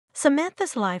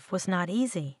Samantha's life was not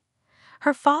easy.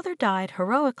 Her father died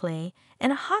heroically in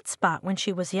a hot spot when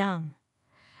she was young.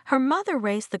 Her mother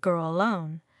raised the girl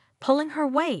alone, pulling her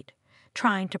weight,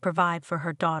 trying to provide for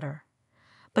her daughter.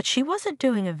 But she wasn't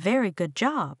doing a very good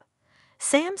job.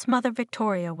 Sam's mother,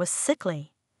 Victoria, was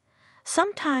sickly.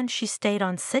 Sometimes she stayed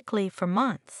on sick leave for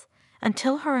months,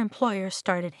 until her employer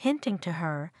started hinting to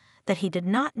her that he did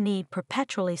not need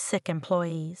perpetually sick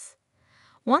employees.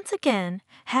 Once again,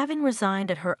 having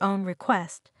resigned at her own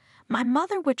request, my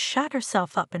mother would shut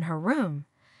herself up in her room,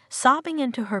 sobbing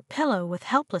into her pillow with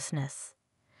helplessness.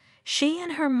 She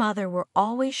and her mother were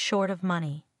always short of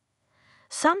money.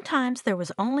 Sometimes there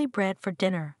was only bread for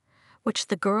dinner, which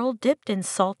the girl dipped in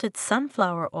salted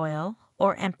sunflower oil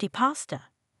or empty pasta.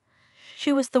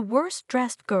 She was the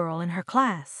worst-dressed girl in her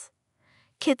class.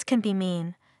 Kids can be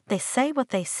mean, they say what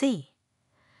they see.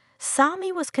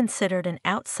 Sami was considered an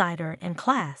outsider in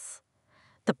class.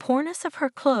 The poorness of her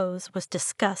clothes was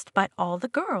discussed by all the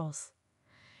girls.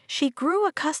 She grew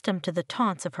accustomed to the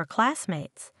taunts of her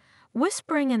classmates,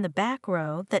 whispering in the back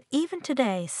row that even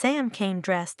today Sam came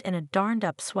dressed in a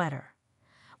darned-up sweater.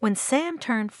 When Sam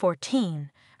turned 14,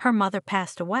 her mother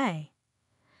passed away.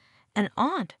 An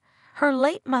aunt, her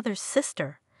late mother's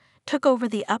sister, took over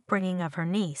the upbringing of her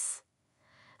niece.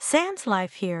 Sam's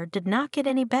life here did not get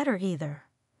any better either.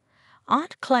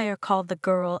 Aunt Claire called the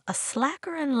girl a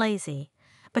slacker and lazy,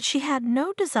 but she had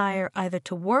no desire either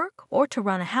to work or to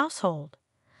run a household.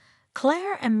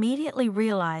 Claire immediately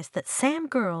realized that Sam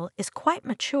girl is quite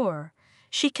mature.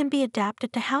 She can be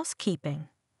adapted to housekeeping.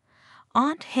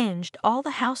 Aunt hinged all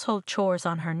the household chores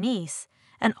on her niece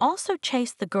and also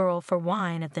chased the girl for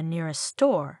wine at the nearest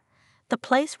store, the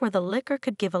place where the liquor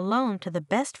could give a loan to the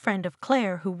best friend of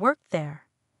Claire who worked there.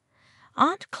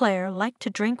 Aunt Claire liked to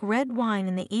drink red wine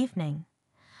in the evening.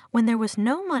 When there was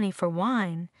no money for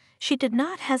wine, she did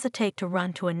not hesitate to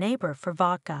run to a neighbor for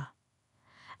vodka.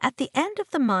 At the end of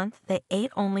the month, they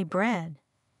ate only bread,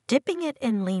 dipping it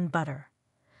in lean butter.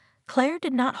 Claire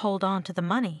did not hold on to the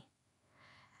money.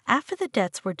 After the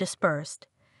debts were dispersed,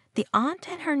 the aunt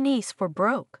and her niece were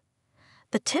broke.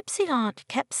 The tipsy aunt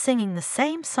kept singing the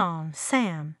same song,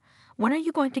 "Sam, when are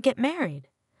you going to get married?"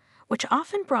 which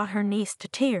often brought her niece to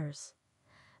tears.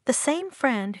 The same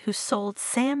friend who sold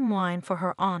Sam wine for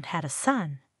her aunt had a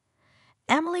son.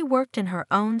 Emily worked in her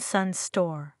own son's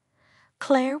store.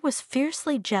 Claire was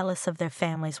fiercely jealous of their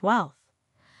family's wealth.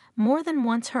 More than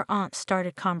once her aunt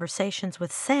started conversations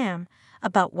with Sam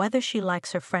about whether she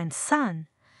likes her friend's son,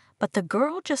 but the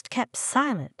girl just kept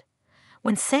silent.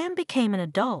 When Sam became an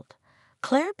adult,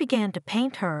 Claire began to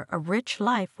paint her a rich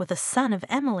life with a son of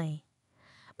Emily.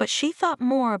 But she thought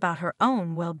more about her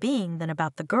own well-being than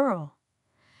about the girl.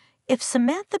 If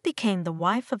Samantha became the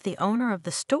wife of the owner of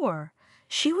the store,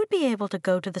 she would be able to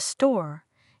go to the store,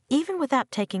 even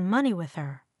without taking money with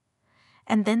her.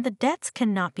 And then the debts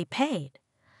cannot be paid.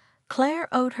 Claire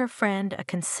owed her friend a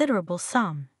considerable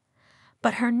sum,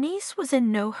 but her niece was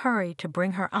in no hurry to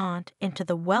bring her aunt into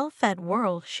the well-fed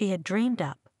world she had dreamed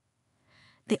up.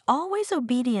 The always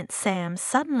obedient Sam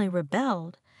suddenly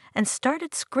rebelled and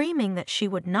started screaming that she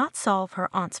would not solve her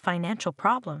aunt's financial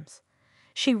problems.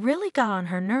 She really got on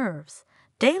her nerves,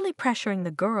 daily pressuring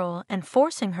the girl and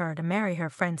forcing her to marry her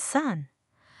friend's son.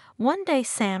 One day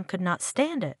Sam could not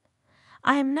stand it.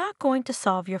 "I am not going to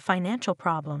solve your financial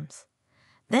problems."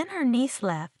 Then her niece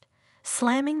left,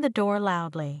 slamming the door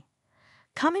loudly.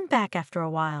 Coming back after a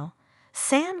while,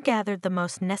 Sam gathered the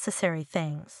most necessary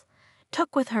things,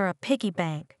 took with her a piggy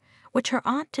bank, which her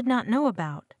aunt did not know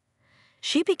about.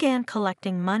 She began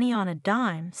collecting money on a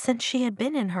dime since she had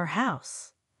been in her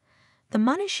house. The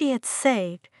money she had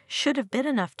saved should have been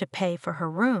enough to pay for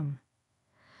her room.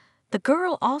 The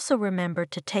girl also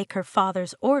remembered to take her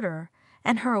father's order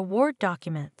and her award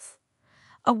documents.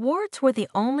 Awards were the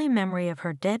only memory of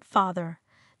her dead father.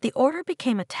 The order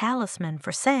became a talisman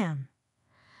for Sam.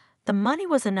 The money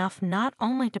was enough not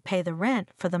only to pay the rent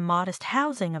for the modest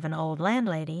housing of an old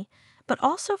landlady, but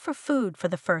also for food for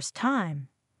the first time.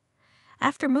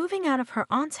 After moving out of her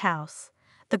aunt's house,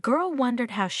 the girl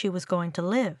wondered how she was going to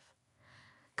live.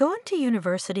 Going to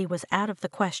university was out of the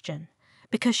question,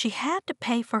 because she had to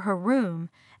pay for her room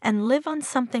and live on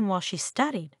something while she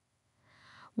studied.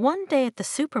 One day at the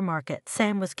supermarket,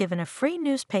 Sam was given a free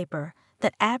newspaper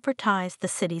that advertised the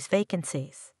city's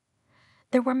vacancies.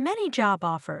 There were many job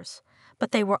offers,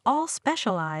 but they were all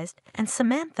specialized, and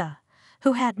Samantha,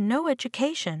 who had no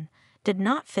education, did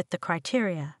not fit the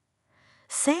criteria.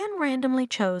 Sam randomly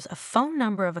chose a phone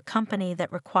number of a company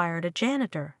that required a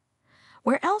janitor.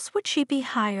 Where else would she be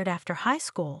hired after high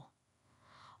school?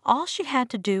 All she had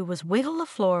to do was wiggle the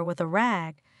floor with a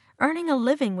rag, earning a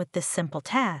living with this simple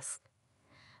task.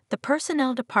 The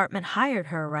personnel department hired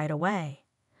her right away.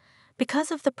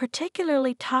 Because of the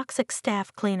particularly toxic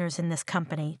staff, cleaners in this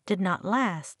company did not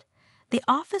last. The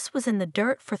office was in the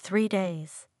dirt for 3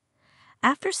 days.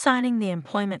 After signing the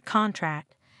employment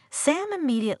contract, Sam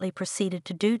immediately proceeded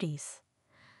to duties.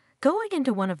 Going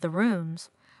into one of the rooms,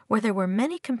 where there were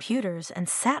many computers and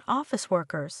sat office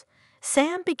workers,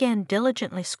 Sam began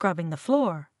diligently scrubbing the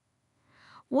floor.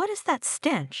 "What is that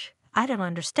stench? I don't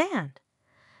understand."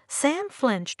 Sam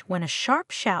flinched when a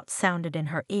sharp shout sounded in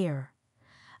her ear.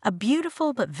 A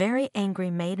beautiful but very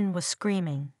angry maiden was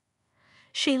screaming.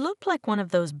 She looked like one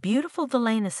of those beautiful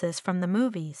villainesses from the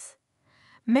movies.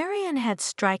 Marian had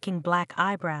striking black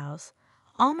eyebrows,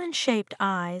 almond-shaped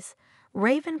eyes,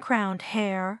 raven-crowned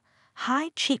hair,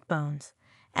 high cheekbones,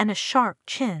 and a sharp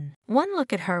chin. One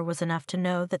look at her was enough to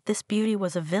know that this beauty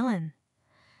was a villain.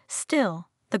 Still,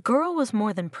 the girl was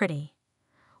more than pretty.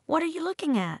 "What are you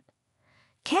looking at?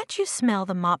 Can't you smell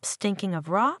the mop stinking of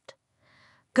rot?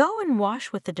 Go and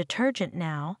wash with the detergent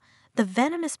now," the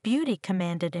venomous beauty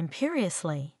commanded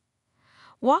imperiously.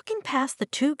 Walking past the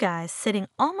 2 guys sitting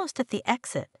almost at the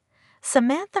exit,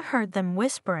 Samantha heard them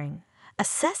whispering,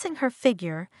 assessing her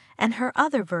figure and her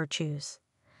other virtues.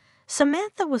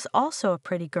 Samantha was also a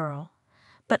pretty girl,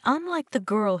 but unlike the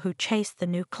girl who chased the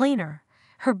new cleaner,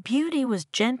 her beauty was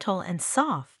gentle and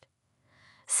soft.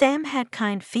 Sam had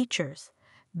kind features,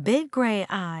 big gray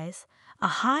eyes, a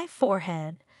high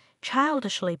forehead,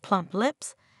 childishly plump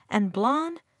lips, and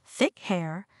blonde, thick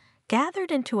hair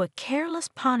gathered into a careless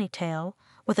ponytail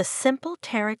with a simple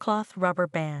terrycloth rubber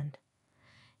band.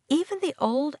 Even the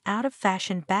old,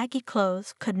 out-of-fashion baggy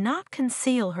clothes could not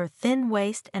conceal her thin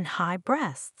waist and high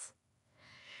breasts.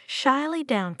 Shyly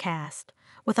downcast,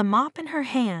 with a mop in her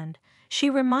hand, she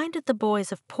reminded the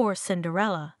boys of poor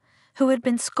Cinderella, who had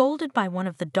been scolded by one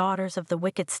of the daughters of the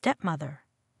wicked stepmother.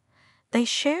 They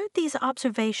shared these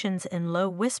observations in low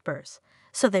whispers,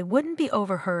 so they wouldn't be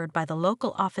overheard by the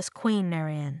local office queen,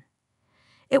 Marian.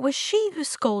 It was she who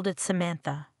scolded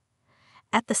Samantha.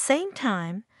 At the same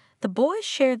time, the boys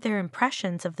shared their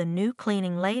impressions of the new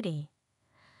cleaning lady.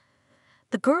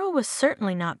 The girl was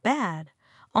certainly not bad,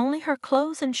 only her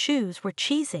clothes and shoes were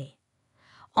cheesy.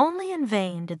 Only in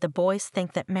vain did the boys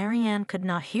think that Marianne could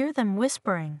not hear them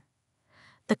whispering.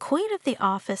 The queen of the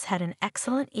office had an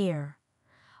excellent ear.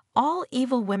 All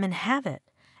evil women have it,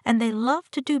 and they love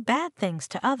to do bad things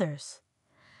to others.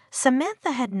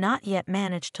 Samantha had not yet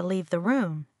managed to leave the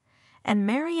room, and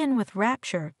Marian with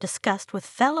rapture discussed with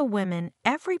fellow women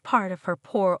every part of her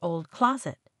poor old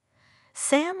closet.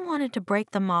 Sam wanted to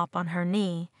break the mop on her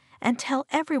knee and tell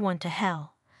everyone to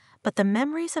hell, but the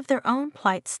memories of their own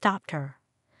plight stopped her.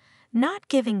 Not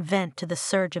giving vent to the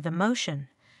surge of emotion,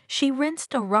 she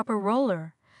rinsed a rubber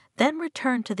roller, then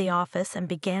returned to the office and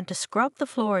began to scrub the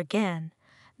floor again,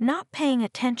 not paying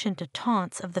attention to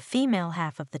taunts of the female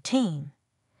half of the team.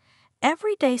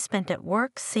 Every day spent at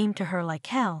work seemed to her like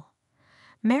hell.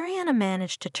 Mariana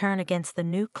managed to turn against the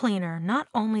new cleaner not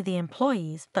only the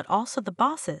employees but also the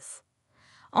bosses.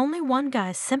 Only one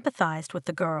guy sympathized with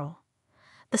the girl,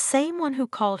 the same one who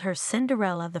called her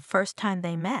Cinderella the first time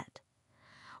they met.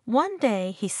 One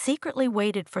day he secretly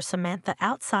waited for Samantha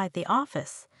outside the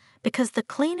office because the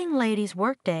cleaning lady's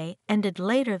workday ended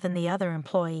later than the other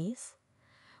employees.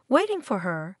 Waiting for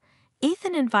her,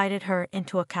 Ethan invited her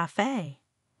into a cafe.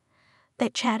 They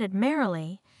chatted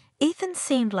merrily. Ethan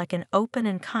seemed like an open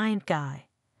and kind guy.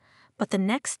 But the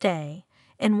next day,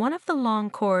 in one of the long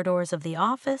corridors of the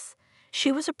office,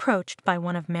 she was approached by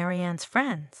one of Marianne's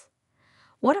friends.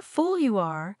 "What a fool you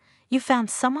are! You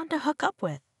found someone to hook up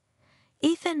with."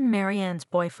 "Ethan, Marianne's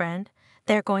boyfriend.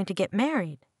 They're going to get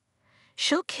married.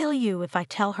 She'll kill you if I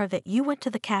tell her that you went to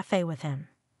the cafe with him.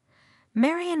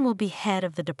 Marianne will be head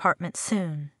of the department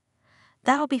soon.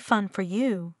 That'll be fun for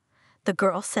you," the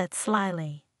girl said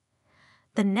slyly.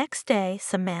 The next day,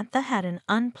 Samantha had an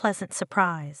unpleasant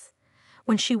surprise.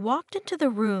 When she walked into the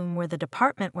room where the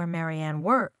department where Marianne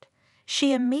worked,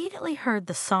 she immediately heard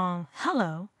the song,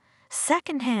 "Hello,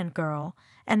 Secondhand Girl,"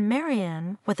 and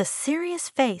Marianne, with a serious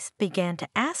face, began to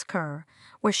ask her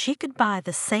where she could buy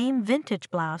the same vintage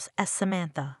blouse as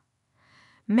Samantha.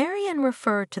 Marianne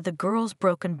referred to the girl's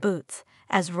broken boots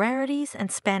as rarities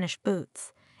and Spanish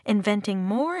boots, inventing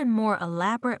more and more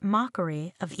elaborate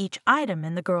mockery of each item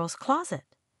in the girl's closet.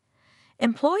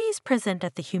 Employees present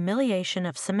at the humiliation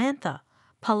of Samantha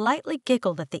politely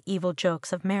giggled at the evil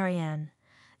jokes of Marianne,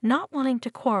 not wanting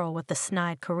to quarrel with the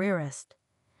snide careerist.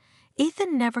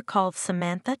 Ethan never called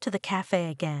Samantha to the cafe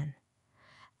again.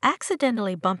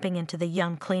 Accidentally bumping into the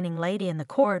young cleaning lady in the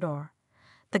corridor,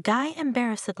 the guy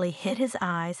embarrassedly hid his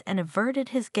eyes and averted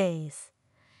his gaze.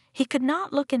 He could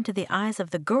not look into the eyes of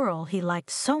the girl he liked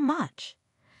so much.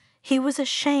 He was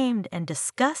ashamed and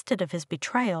disgusted of his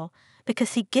betrayal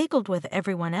because he giggled with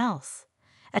everyone else,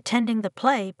 attending the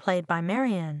play played by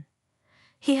Marianne.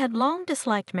 He had long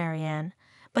disliked Marianne,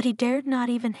 but he dared not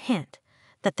even hint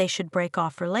that they should break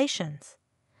off relations.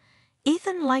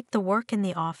 Ethan liked the work in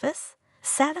the office,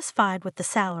 satisfied with the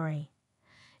salary.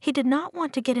 He did not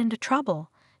want to get into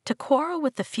trouble, to quarrel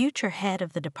with the future head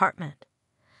of the department.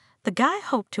 The guy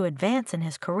hoped to advance in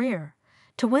his career,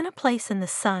 to win a place in the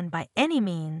sun by any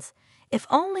means, if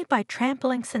only by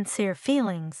trampling sincere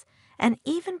feelings and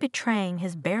even betraying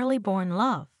his barely born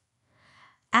love.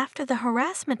 After the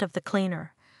harassment of the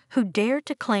cleaner, who dared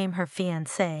to claim her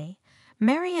fiancé,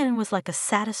 Marianne was like a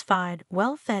satisfied,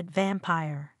 well-fed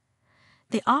vampire.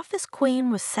 The office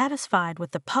queen was satisfied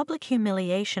with the public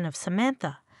humiliation of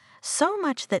Samantha, so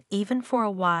much that even for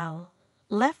a while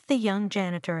left the young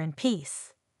janitor in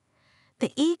peace.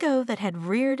 The ego that had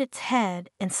reared its head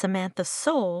in Samantha's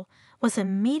soul was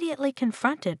immediately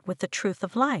confronted with the truth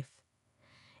of life.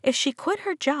 If she quit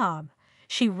her job,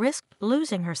 she risked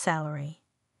losing her salary.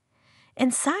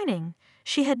 In signing,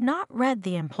 she had not read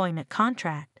the employment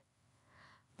contract.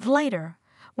 Later,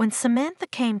 when Samantha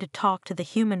came to talk to the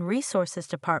Human Resources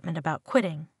Department about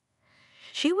quitting,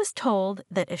 she was told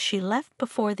that if she left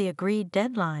before the agreed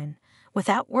deadline,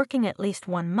 without working at least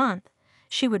 1 month,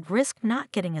 she would risk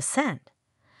not getting a cent.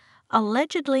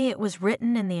 Allegedly, it was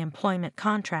written in the employment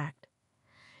contract.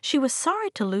 She was sorry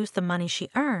to lose the money she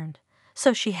earned,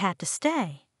 so she had to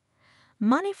stay.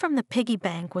 Money from the piggy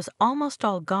bank was almost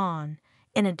all gone.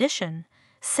 In addition,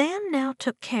 Sam now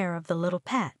took care of the little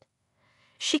pet.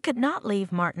 She could not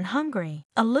leave Martin hungry.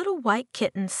 A little white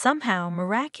kitten somehow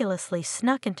miraculously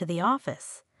snuck into the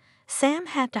office. Sam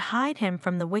had to hide him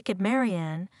from the wicked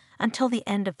Marianne until the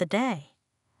end of the day.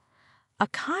 A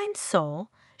kind soul,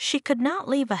 she could not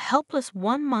leave a helpless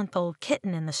 1-month-old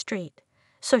kitten in the street,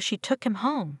 so she took him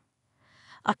home.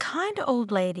 A kind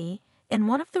old lady in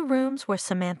one of the rooms where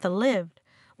Samantha lived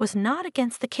was not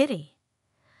against the kitty.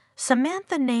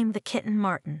 Samantha named the kitten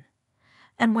Martin,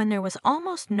 and when there was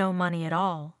almost no money at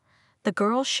all, the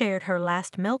girl shared her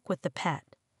last milk with the pet.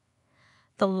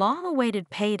 The long-awaited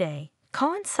payday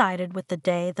coincided with the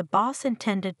day the boss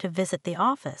intended to visit the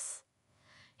office.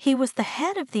 He was the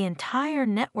head of the entire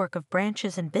network of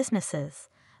branches and businesses.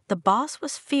 The boss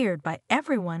was feared by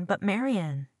everyone but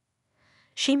Marianne.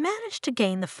 She managed to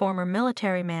gain the former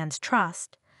military man's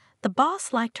trust. The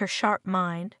boss liked her sharp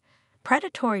mind,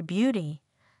 predatory beauty,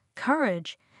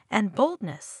 courage, and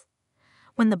boldness.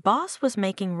 When the boss was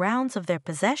making rounds of their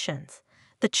possessions,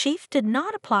 the chief did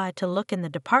not apply to look in the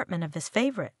department of his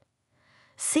favorite.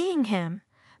 Seeing him,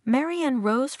 Marianne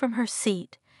rose from her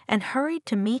seat and hurried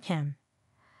to meet him,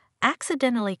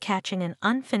 accidentally catching an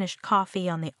unfinished coffee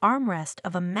on the armrest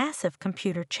of a massive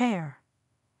computer chair.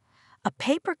 A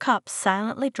paper cup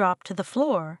silently dropped to the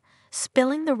floor,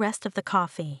 spilling the rest of the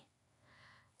coffee.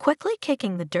 Quickly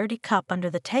kicking the dirty cup under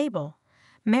the table,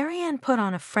 Marianne put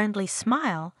on a friendly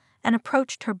smile and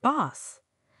approached her boss.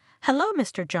 "Hello,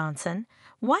 Mr. Johnson.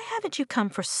 Why haven't you come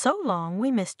for so long?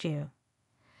 We missed you."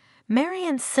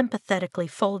 Marianne sympathetically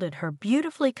folded her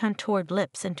beautifully contoured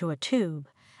lips into a tube,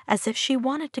 as if she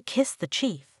wanted to kiss the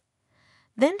chief.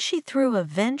 Then she threw a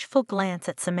vengeful glance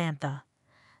at Samantha.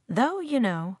 "Though, you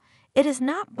know, it is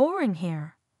not boring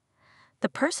here. The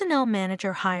personnel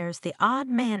manager hires the odd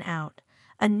man out.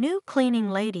 A new cleaning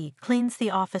lady cleans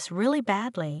the office really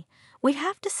badly. We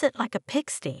have to sit like a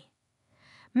pigsty."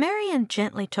 Marianne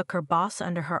gently took her boss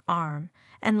under her arm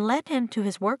and led him to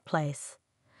his workplace.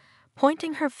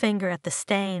 Pointing her finger at the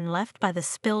stain left by the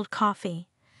spilled coffee,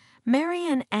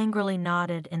 Marianne angrily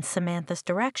nodded in Samantha's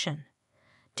direction.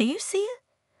 "Do you see it?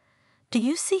 Do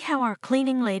you see how our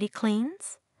cleaning lady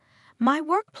cleans? My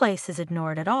workplace is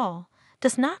ignored at all,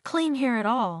 does not clean here at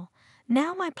all.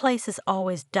 Now my place is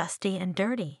always dusty and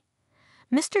dirty."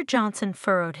 Mr. Johnson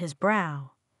furrowed his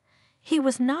brow. He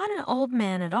was not an old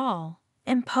man at all,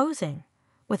 imposing,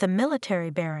 with a military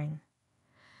bearing.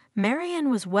 Marianne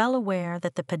was well aware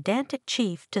that the pedantic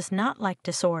chief does not like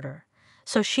disorder,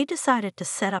 so she decided to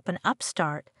set up an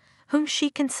upstart whom she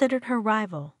considered her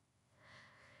rival.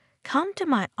 "Come to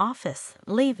my office."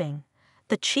 Leaving,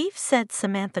 the chief said,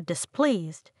 Samantha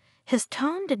displeased. His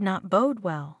tone did not bode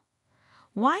well.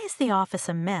 "Why is the office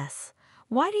a mess?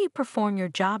 Why do you perform your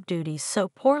job duties so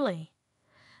poorly?"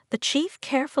 The chief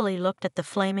carefully looked at the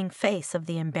flaming face of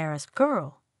the embarrassed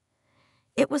girl.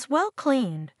 "It was well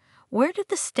cleaned. Where did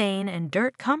the stain and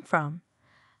dirt come from?"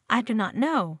 "I do not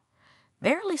know,"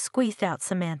 barely squeezed out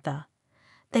Samantha.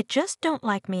 "They just don't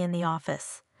like me in the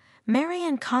office.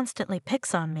 Marianne constantly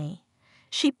picks on me.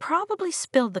 She probably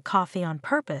spilled the coffee on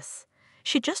purpose.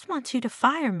 She just wants you to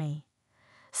fire me.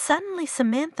 Suddenly,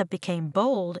 Samantha became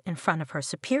bold in front of her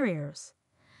superiors.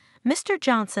 Mr.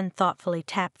 Johnson thoughtfully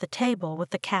tapped the table with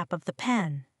the cap of the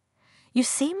pen. You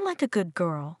seem like a good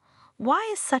girl. Why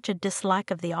is such a dislike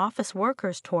of the office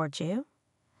workers towards you?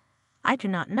 I do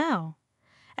not know.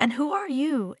 And who are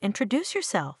you? Introduce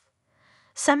yourself.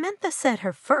 Samantha said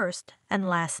her first and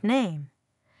last name.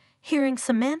 Hearing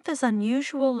Samantha's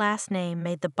unusual last name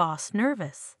made the boss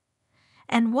nervous.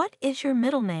 And what is your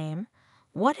middle name?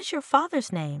 What is your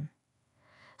father's name?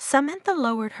 Samantha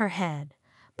lowered her head,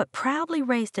 but proudly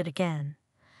raised it again.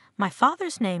 My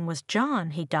father's name was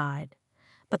John, he died.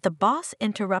 But the boss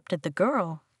interrupted the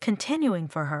girl, continuing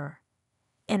for her.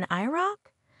 In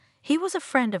Iraq? He was a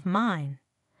friend of mine.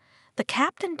 The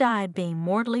captain died being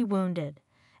mortally wounded,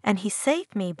 and he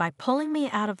saved me by pulling me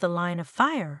out of the line of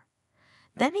fire.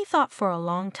 Then he thought for a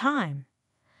long time.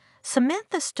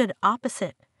 Samantha stood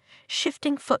opposite,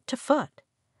 shifting foot to foot.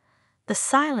 The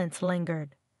silence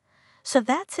lingered. So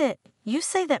that's it. You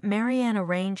say that Marianne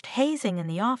arranged hazing in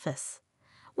the office.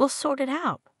 We'll sort it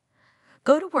out.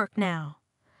 Go to work now.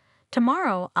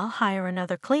 Tomorrow I'll hire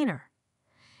another cleaner.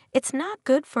 It's not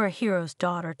good for a hero's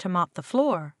daughter to mop the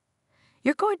floor.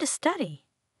 You're going to study.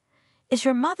 Is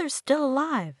your mother still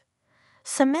alive?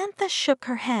 Samantha shook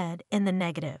her head in the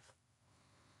negative.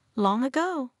 Long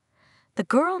ago. The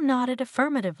girl nodded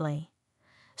affirmatively.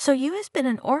 So you has been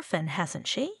an orphan, hasn't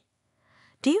she?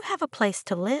 Do you have a place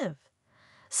to live?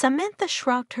 Samantha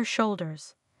shrugged her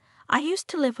shoulders. I used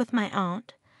to live with my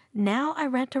aunt. Now I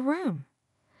rent a room.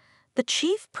 The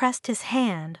chief pressed his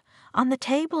hand on the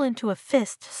table into a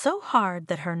fist so hard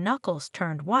that her knuckles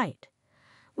turned white.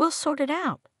 We'll sort it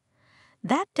out.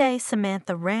 That day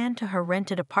Samantha ran to her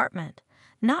rented apartment,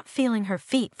 not feeling her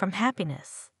feet from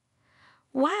happiness.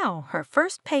 Wow, her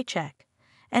first paycheck,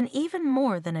 and even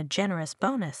more than a generous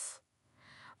bonus.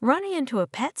 Running into a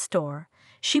pet store,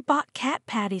 she bought cat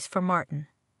patties for Martin.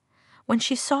 When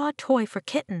she saw a toy for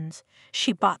kittens,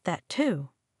 she bought that too.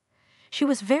 She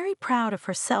was very proud of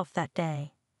herself that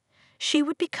day. She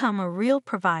would become a real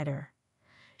provider.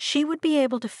 She would be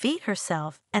able to feed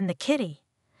herself and the kitty.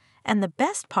 And the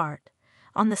best part,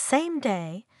 on the same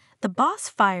day, the boss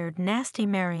fired nasty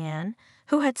Marianne,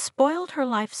 who had spoiled her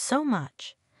life so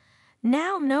much.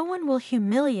 Now no one will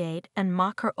humiliate and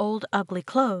mock her old ugly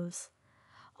clothes.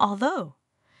 Although,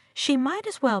 she might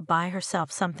as well buy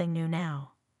herself something new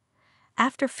now.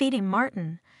 After feeding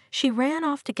Martin, she ran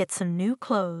off to get some new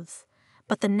clothes,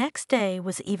 but the next day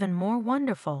was even more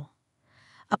wonderful.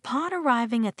 Upon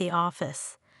arriving at the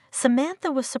office,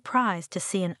 Samantha was surprised to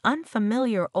see an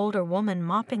unfamiliar older woman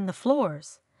mopping the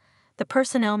floors. The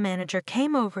personnel manager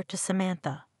came over to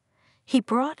Samantha. He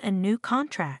brought a new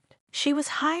contract. She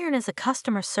was hired as a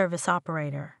customer service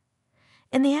operator.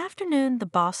 In the afternoon, the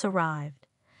boss arrived.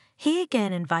 He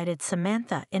again invited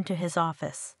Samantha into his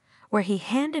office, where he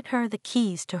handed her the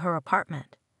keys to her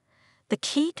apartment. The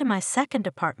key to my second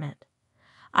apartment.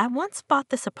 I once bought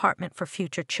this apartment for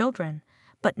future children,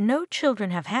 but no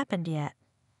children have happened yet.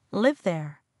 Live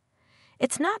there.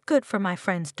 It's not good for my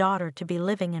friend's daughter to be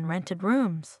living in rented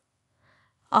rooms.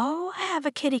 Oh, I have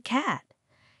a kitty cat.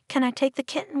 Can I take the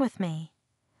kitten with me?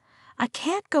 I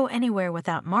can't go anywhere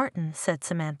without Martin, said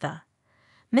Samantha.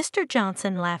 Mr.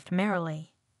 Johnson laughed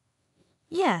merrily.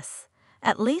 Yes,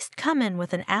 at least come in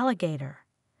with an alligator.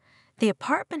 The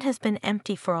apartment has been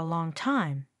empty for a long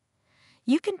time.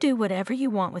 You can do whatever you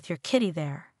want with your kitty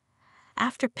there.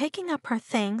 After picking up her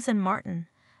things and Martin,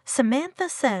 Samantha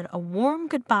said a warm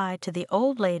goodbye to the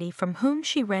old lady from whom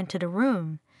she rented a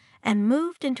room and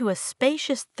moved into a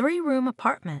spacious 3-room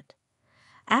apartment.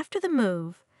 After the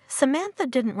move, Samantha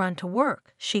didn't run to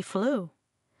work, she flew.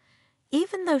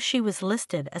 Even though she was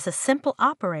listed as a simple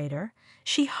operator,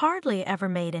 she hardly ever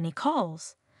made any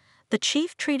calls. The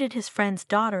chief treated his friend's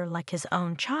daughter like his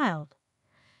own child.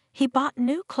 He bought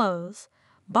new clothes,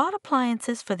 bought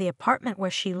appliances for the apartment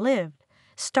where she lived,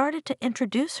 started to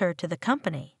introduce her to the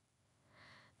company.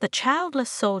 The childless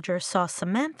soldier saw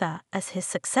Samantha as his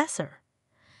successor.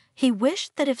 He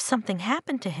wished that if something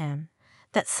happened to him,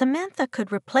 that Samantha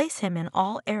could replace him in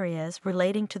all areas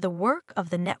relating to the work of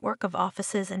the network of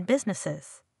offices and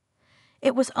businesses.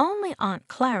 It was only Aunt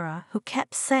Clara who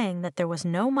kept saying that there was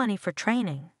no money for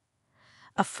training.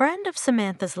 A friend of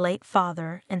Samantha's late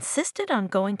father insisted on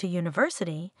going to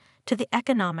university to the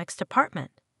economics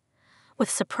department. With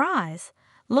surprise,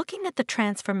 looking at the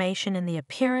transformation in the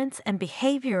appearance and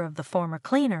behavior of the former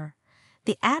cleaner,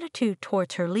 the attitude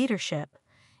towards her leadership,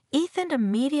 Ethan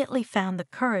immediately found the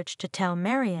courage to tell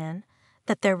Marianne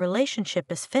that their relationship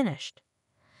is finished.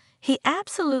 He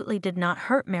absolutely did not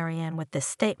hurt Marianne with this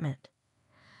statement.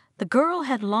 The girl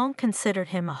had long considered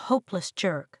him a hopeless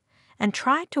jerk and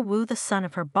tried to woo the son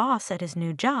of her boss at his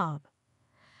new job.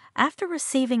 After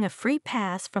receiving a free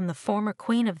pass from the former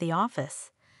queen of the office,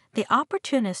 the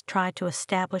opportunist tried to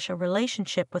establish a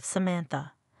relationship with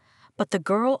Samantha, but the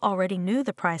girl already knew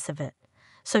the price of it,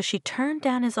 so she turned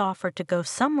down his offer to go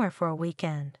somewhere for a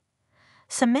weekend.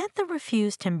 Samantha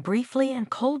refused him briefly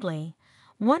and coldly,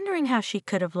 wondering how she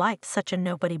could have liked such a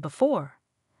nobody before.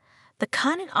 The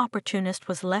cunning opportunist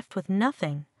was left with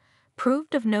nothing,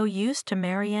 proved of no use to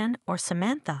Marianne or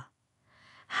Samantha.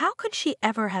 How could she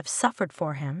ever have suffered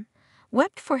for him,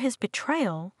 wept for his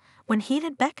betrayal when he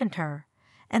had beckoned her,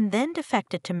 and then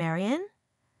defected to Marianne?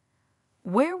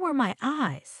 Where were my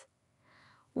eyes?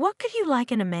 What could you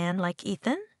like in a man like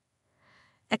Ethan?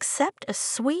 Except a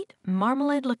sweet,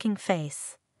 marmalade-looking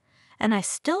face, and I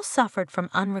still suffered from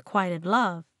unrequited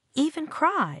love, even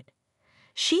cried.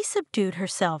 She subdued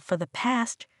herself for the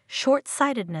past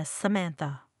short-sightedness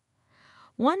Samantha.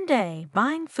 One day,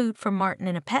 buying food for Martin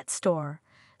in a pet store,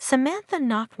 Samantha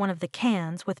knocked one of the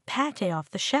cans with pate off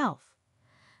the shelf.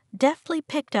 Deftly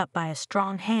picked up by a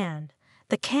strong hand,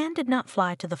 the can did not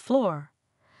fly to the floor.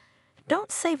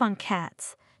 "Don't save on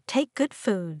cats, take good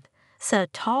food," said a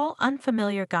tall,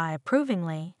 unfamiliar guy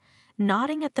approvingly,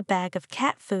 nodding at the bag of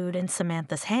cat food in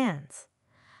Samantha's hands.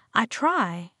 "I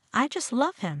try, I just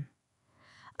love him."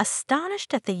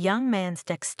 Astonished at the young man's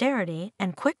dexterity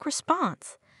and quick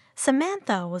response,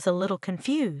 Samantha was a little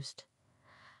confused.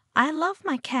 "I love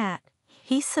my cat,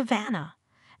 he's Savannah.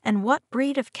 And what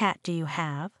breed of cat do you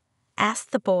have?"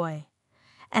 asked the boy.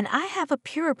 "And I have a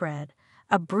purebred,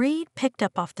 a breed picked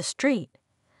up off the street,"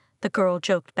 the girl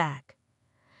joked back.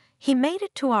 "He made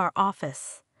it to our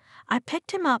office. I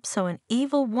picked him up so an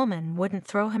evil woman wouldn't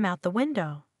throw him out the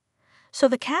window. So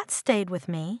the cat stayed with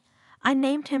me. I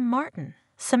named him Martin,"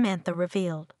 Samantha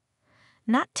revealed.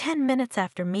 Not 10 minutes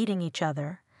after meeting each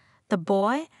other, the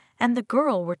boy and the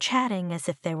girl were chatting as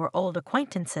if they were old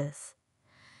acquaintances.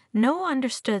 Noah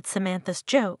understood Samantha's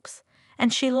jokes,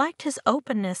 and she liked his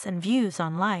openness and views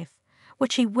on life,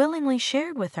 which he willingly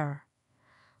shared with her.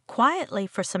 Quietly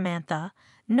for Samantha,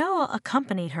 Noah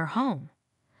accompanied her home.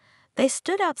 They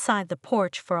stood outside the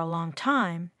porch for a long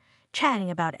time, chatting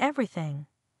about everything.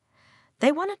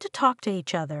 They wanted to talk to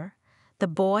each other. The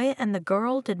boy and the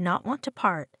girl did not want to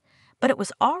part, but it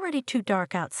was already too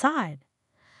dark outside.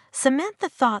 Samantha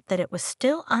thought that it was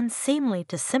still unseemly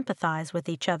to sympathize with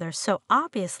each other so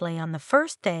obviously on the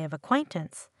first day of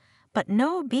acquaintance, but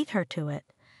Noah beat her to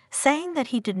it, saying that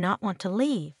he did not want to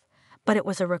leave, but it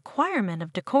was a requirement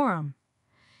of decorum.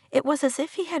 It was as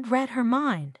if he had read her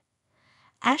mind.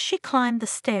 As she climbed the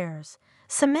stairs,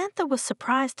 Samantha was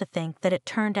surprised to think that it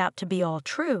turned out to be all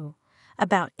true,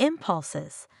 about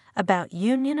impulses, about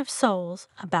union of souls,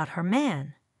 about her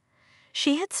man.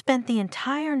 She had spent the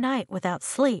entire night without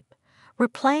sleep,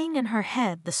 replaying in her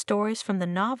head the stories from the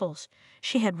novels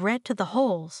she had read to the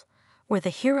holes, where the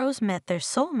heroes met their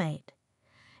soulmate.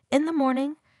 In the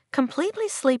morning, completely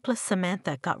sleepless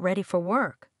Samantha got ready for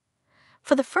work.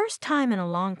 For the first time in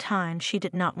a long time, she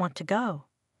did not want to go.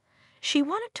 She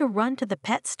wanted to run to the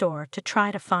pet store to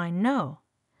try to find Noah.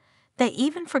 They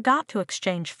even forgot to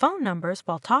exchange phone numbers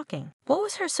while talking. What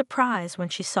was her surprise when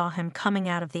she saw him coming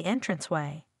out of the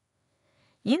entranceway?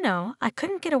 "You know, I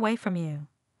couldn't get away from you.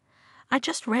 I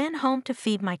just ran home to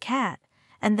feed my cat,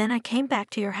 and then I came back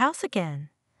to your house again.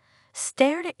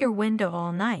 Stared at your window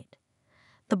all night."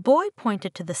 The boy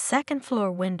pointed to the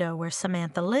second-floor window where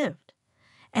Samantha lived.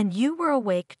 "And you were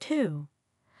awake, too.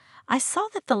 I saw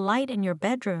that the light in your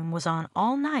bedroom was on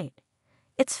all night.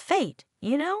 It's fate,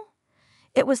 you know?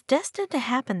 It was destined to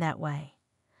happen that way.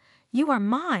 You are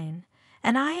mine,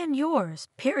 and I am yours,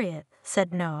 period,"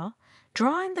 said Noah,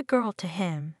 drawing the girl to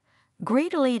him,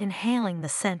 greedily inhaling the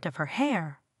scent of her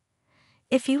hair.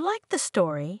 If you like the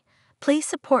story, please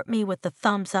support me with the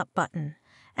thumbs up button,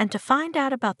 and to find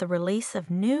out about the release of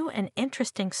new and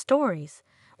interesting stories,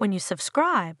 when you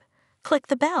subscribe, click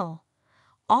the bell.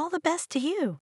 All the best to you.